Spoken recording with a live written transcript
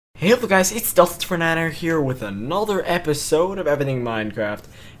Hello guys, it's Delta49er here with another episode of Everything Minecraft,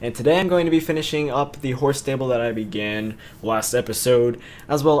 and today I'm going to be finishing up the horse stable that I began last episode,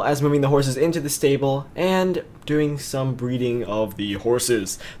 as well as moving the horses into the stable and doing some breeding of the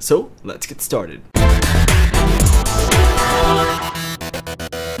horses. So, let's get started.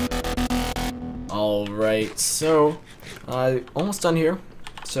 Alright, so, almost done here.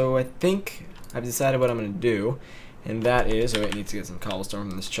 So I think I've decided what I'm going to do. And that is, oh, I need to get some cobblestone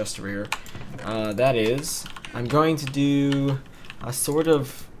from this chest over here. That is, I'm going to do a sort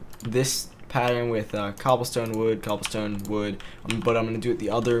of this pattern with cobblestone, wood, but I'm going to do it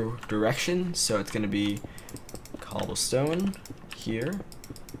the other direction. So it's going to be cobblestone here.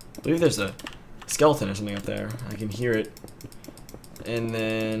 I believe there's a skeleton or something up there. I can hear it. And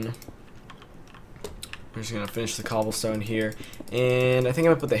then we're just going to finish the cobblestone here. And I think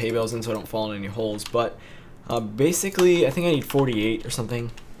I'm going to put the hay bales in so I don't fall in any holes. But basically, I think I need 48 or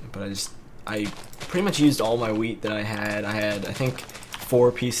something, but I pretty much used all my wheat that I had. I had, I think, 4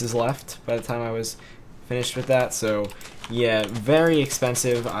 pieces left by the time I was finished with that, so yeah, very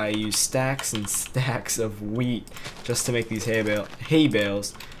expensive. I used stacks and stacks of wheat just to make these hay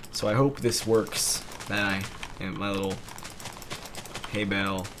bales, so I hope this works, my little hay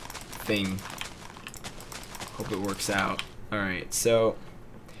bale thing. Hope it works out. Alright, so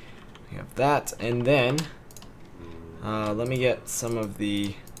we have that, and then let me get some of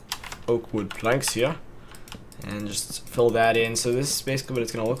the oak wood planks here and just fill that in. So this is basically what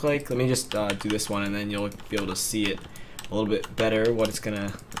it's going to look like. Let me just do this one, and then you'll be able to see it a little bit better, what it's going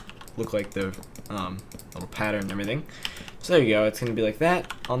to look like, the little pattern and everything. So there you go, it's going to be like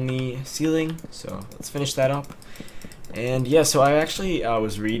that on the ceiling. So let's finish that up. And yeah, so I actually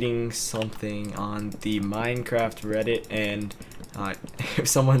was reading something on the Minecraft Reddit, and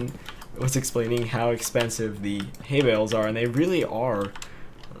someone was explaining how expensive the hay bales are, and they really are.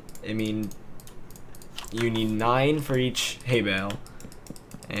 I mean, you need 9 for each hay bale,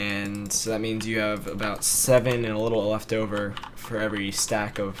 and so that means you have about 7 and a little left over for every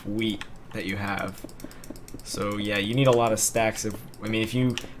stack of wheat that you have. So yeah, you need a lot of stacks of, I mean, if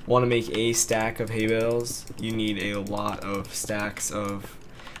you want to make a stack of hay bales, you need a lot of stacks of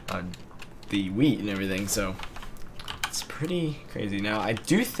the wheat and everything, so it's pretty crazy. Now, I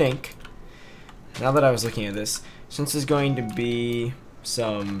do think, now that I was looking at this, since there's going to be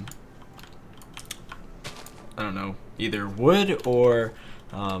some, I don't know, either wood or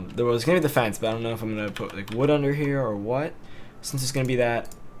there was going to be the fence, but I don't know if I'm going to put like wood under here or what. Since it's going to be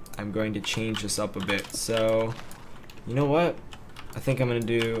that, I'm going to change this up a bit. So, you know what? I think I know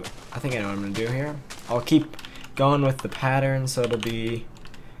what I'm going to do here. I'll keep going with the pattern, so it'll be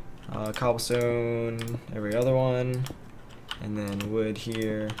cobblestone every other one, and then wood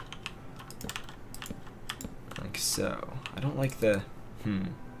here. Like so. I don't like the,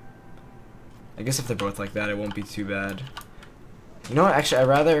 I guess if they're both like that, it won't be too bad. You know what? Actually, I'd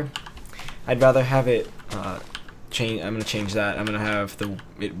rather have it change. I'm gonna change that. I'm gonna have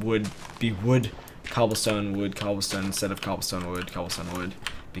it would be wood, cobblestone, instead of cobblestone, wood.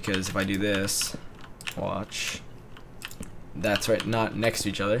 Because if I do this, watch. That's right, not next to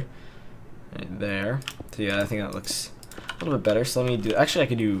each other. Right there. So yeah, I think that looks a little bit better. So let me do. Actually, I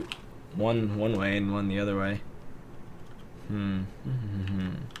could do one way and one the other way. Yeah,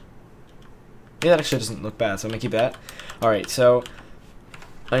 that actually doesn't look bad, so I'm gonna keep that. Alright, so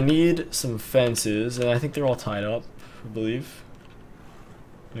I need some fences, and I think they're all tied up, I believe.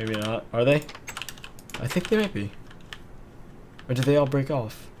 Maybe not. Are they? I think they might be. Or did they all break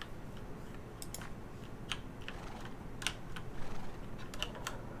off?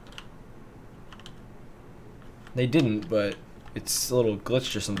 They didn't, but it's a little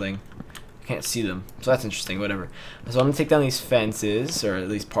glitched or something. Can't see them, so that's interesting. Whatever. So I'm gonna take down these fences, or at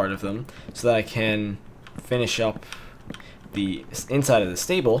least part of them, so that I can finish up the inside of the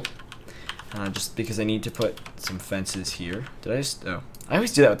stable. Just because I need to put some fences here. Did I just? Oh, I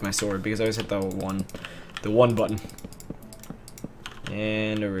always do that with my sword because I always hit the one button.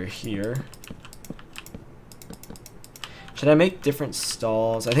 And over here, should I make different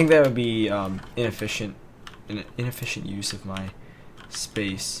stalls? I think that would be inefficient use of my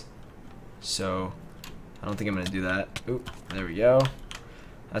space. So, I don't think I'm going to do that. Oop, there we go.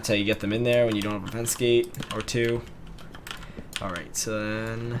 That's how you get them in there when you don't have a fence gate or 2. Alright, so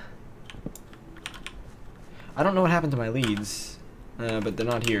then, I don't know what happened to my leads, but they're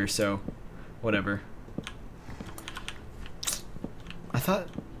not here, so whatever. I thought,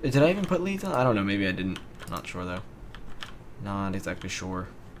 did I even put leads on? I don't know, maybe I didn't. Not sure though. Not exactly sure.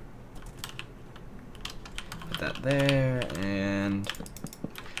 Put that there, and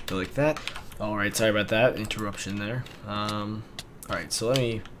go like that. Alright, sorry about that interruption there. Alright, so let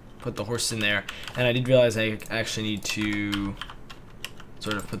me put the horse in there, and I did realize I actually need to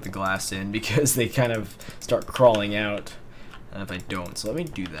sort of put the glass in because they kind of start crawling out if I don't. So let me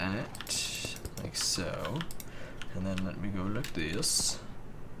do that like so, and then let me go like this.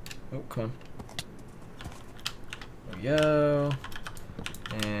 Oh, come on. There we go.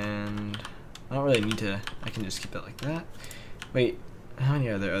 And I don't really need to, I can just keep that like that. Wait, how many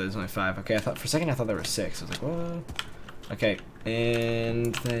are there? Oh, there's only 5. Okay, I thought for a second I thought there were 6. I was like, what? Okay,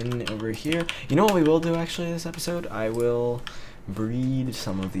 and then over here, you know what we will do actually this episode? I will breed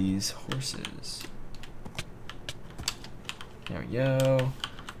some of these horses. There we go.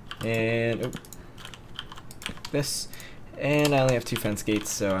 And like this. And I only have 2 fence gates,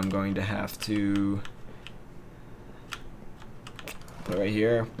 so I'm going to have to put it right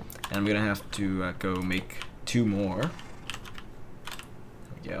here. And I'm gonna have to go make 2 more. There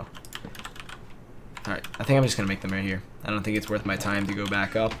we go. Alright, I think I'm just gonna make them right here. I don't think it's worth my time to go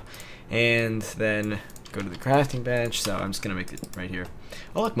back up and then go to the crafting bench, so I'm just gonna make it right here.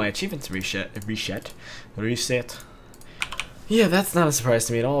 Oh look, my achievements reset. Yeah, that's not a surprise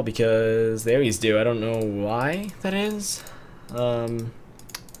to me at all because they always do. I don't know why that is.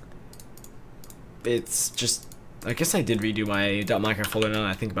 It's just, I guess I did redo my .minecraft folder now that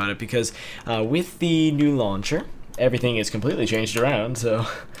I think about it, because with the new launcher, everything is completely changed around, so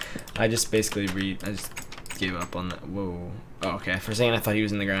I just basically I just gave up on that. Whoa. Oh, okay, for a second I thought he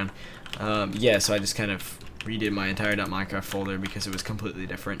was in the ground. Yeah, so I just kind of redid my entire .minecraft folder because it was completely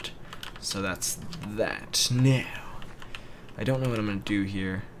different. So that's that. Now, I don't know what I'm going to do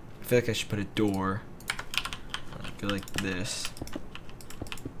here. I feel like I should put a door. Go like this.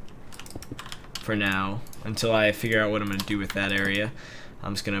 For now, until I figure out what I'm going to do with that area.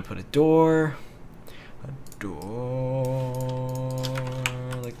 I'm just going to put a door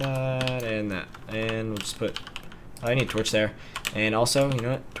like that, and that, and we'll just put, I need a torch there, and also, you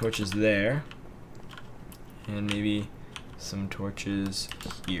know what, torches there, and maybe some torches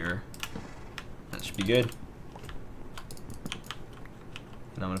here. That should be good.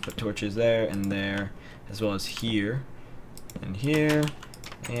 And I'm going to put torches there, and there, as well as here, and here,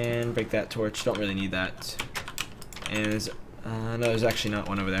 and break that torch. Don't really need that. And there's, no, there's actually not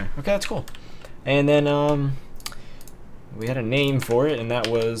one over there. Okay, that's cool. And then, we had a name for it, and that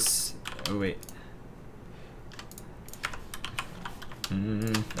was, oh wait.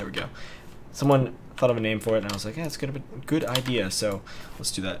 There we go. Someone thought of a name for it, and I was like, yeah, it's good idea, so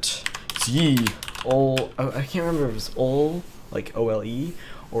let's do that. It's I can't remember if it was Ol, like O-L-E,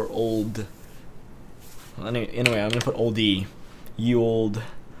 or Old. Well, anyway, I'm gonna put Olde. Ye old,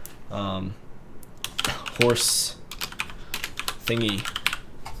 horse thingy.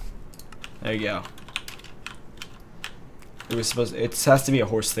 There you go. It has to be a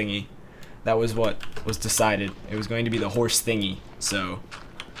horse thingy. That was what was decided. It was going to be the horse thingy. So,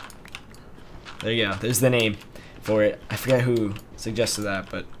 there you go. There's the name for it. I forget who suggested that,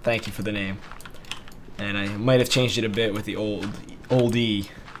 but thank you for the name. And I might have changed it a bit with the oldie,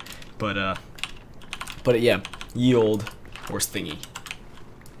 but yeah, ye old horse thingy.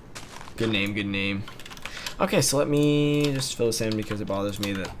 Good name, good name. Okay, so let me just fill this in because it bothers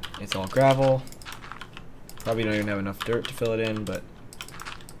me that it's all gravel. Probably don't even have enough dirt to fill it in, but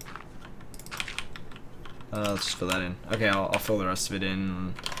let's just fill that in. Okay, I'll fill the rest of it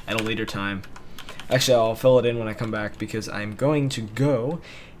in at a later time. Actually, I'll fill it in when I come back because I'm going to go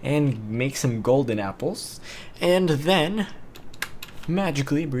and make some golden apples and then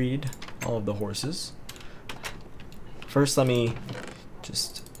magically breed all of the horses. First, let me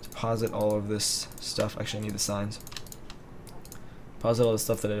just deposit all of this stuff. Actually, I need the signs. Deposit all the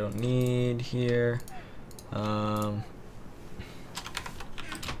stuff that I don't need here. And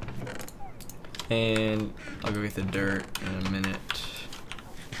I'll go get the dirt in a minute.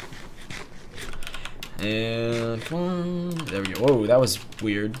 And come on. There we go. Whoa, that was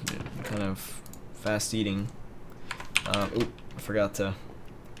weird. Kind of fast eating. Oop, I forgot to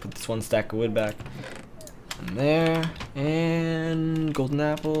put this one stack of wood back. And there. And golden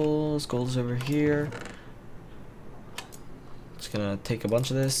apples. Gold's over here. Just gonna take a bunch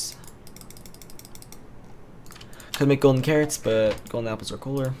of this. Could make golden carrots, but golden apples are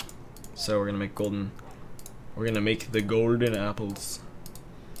cooler. So we're gonna make the golden apples.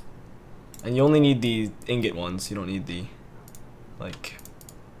 And you only need the ingot ones. You don't need the, like,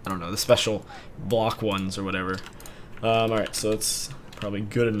 I don't know, the special block ones or whatever. Alright, so it's probably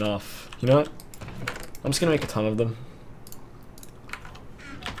good enough. You know what? I'm just gonna make a ton of them.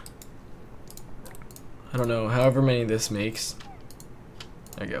 I don't know, however many this makes.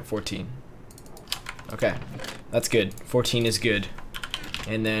 There you go, 14. Okay, that's good. 14 is good.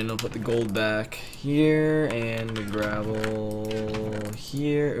 And then I'll put the gold back here, and the gravel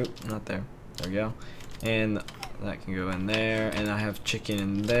here. Oop, not there. There we go. And that can go in there. And I have chicken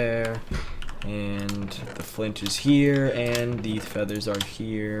in there. And the flint is here. And the feathers are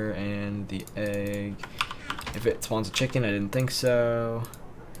here. And the egg. If it spawns a chicken, I didn't think so.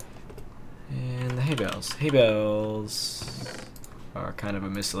 And the hay bales. Hay bales are kind of a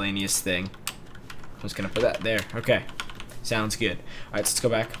miscellaneous thing. I'm just gonna put that there. Okay. Sounds good. Alright, so let's go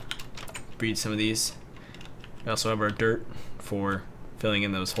back. Breed some of these. We also have our dirt for filling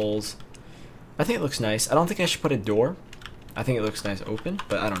in those holes. I think it looks nice. I don't think I should put a door. I think it looks nice open,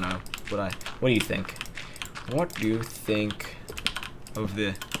 but I don't know. What do you think? What do you think of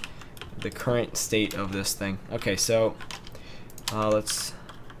the current state of this thing? Okay, so let's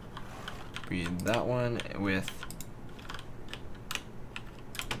breed that one with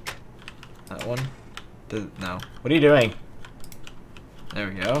that one. No. What are you doing? There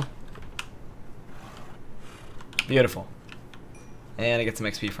we go. Beautiful. And I get some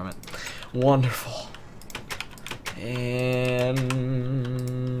XP from it. Wonderful. And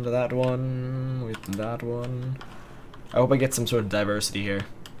that one with that one. I hope I get some sort of diversity here.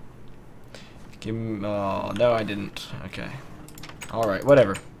 Give me, oh, no, I didn't. Okay. Alright,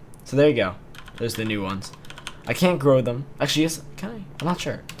 whatever. So there you go. There's the new ones. I can't grow them. Actually, yes, can I? I'm not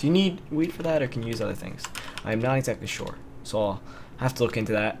sure. Do you need wheat for that, or can you use other things? I'm not exactly sure. So I'll have to look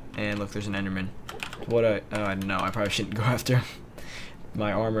into that. And look, there's an Enderman. I don't know. I probably shouldn't go after him.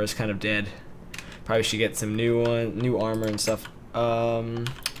 My armor is kind of dead. Probably should get some new armor and stuff. I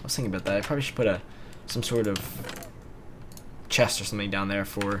was thinking about that. I probably should put some sort of chest or something down there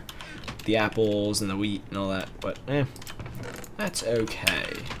for the apples and the wheat and all that. But that's okay.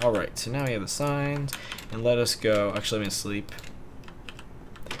 All right. So now we have the signs, and let us go. Actually, I'm gonna sleep.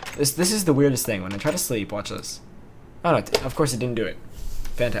 This is the weirdest thing. When I try to sleep, watch this. Oh no! Of course, it didn't do it.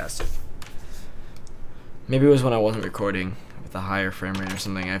 Fantastic. Maybe it was when I wasn't recording with a higher frame rate or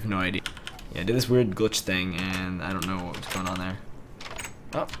something. I have no idea. Yeah, I did this weird glitch thing, and I don't know what was going on there.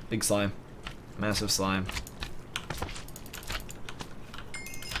 Oh, big slime. Massive slime.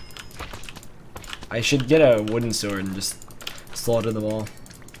 I should get a wooden sword and just slaughter them all.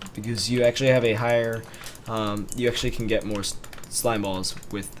 Because you actually have a higher... you actually can get more slime balls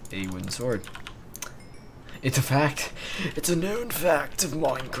with a wooden sword. It's a fact. It's a known fact of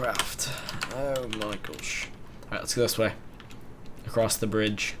Minecraft. Oh my gosh. Alright, let's go this way. Across the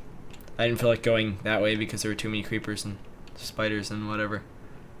bridge. I didn't feel like going that way because there were too many creepers and spiders and whatever.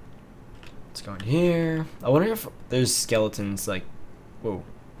 Let's go in here. I wonder if there's skeletons like... Whoa.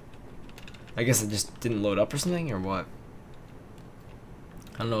 I guess it just didn't load up or something, or what?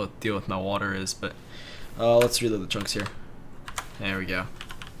 I don't know what the deal with my water is, but... let's reload the chunks here. There we go.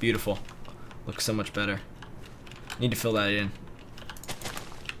 Beautiful. Looks so much better. Need to fill that in.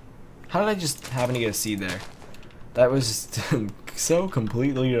 How did I just happen to get a seed there? That was so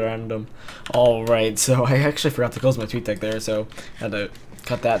completely random. Alright, so I actually forgot to close my tweet deck there, so I had to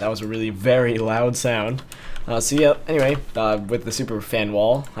cut that. That was a really very loud sound. So yeah, anyway, with the super fan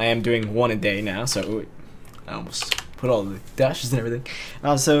wall, I am doing one a day now, so I almost put all the dashes and everything.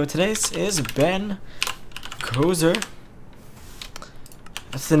 So today's is Ben Kozer.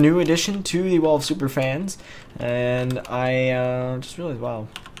 That's the new addition to the wall of super fans, and I just realized, wow,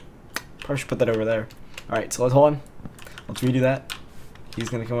 probably should put that over there. Alright, so let's hold on. Let's redo that. He's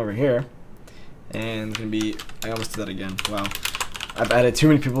gonna come over here, and it's gonna be, I almost did that again. Wow. I've added too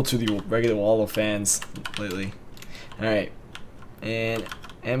many people to the regular wall of fans lately. Alright. And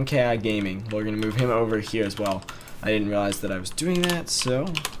MKI Gaming. We're going to move him over here as well. I didn't realize that I was doing that, so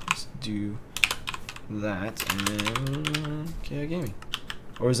let's do that. And then MKI Gaming.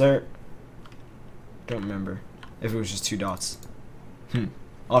 Or was there... don't remember if it was just 2 dots.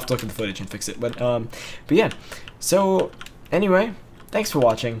 I'll have to look at the footage and fix it. But yeah. So, anyway, thanks for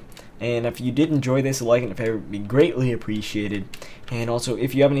watching. And if you did enjoy this, a like and a favorite would be greatly appreciated. And also,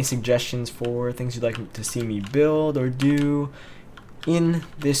 if you have any suggestions for things you'd like to see me build or do in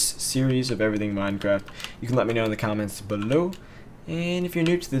this series of Everything Minecraft, you can let me know in the comments below. And if you're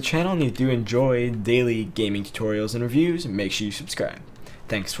new to the channel and you do enjoy daily gaming tutorials and reviews, make sure you subscribe.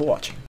 Thanks for watching.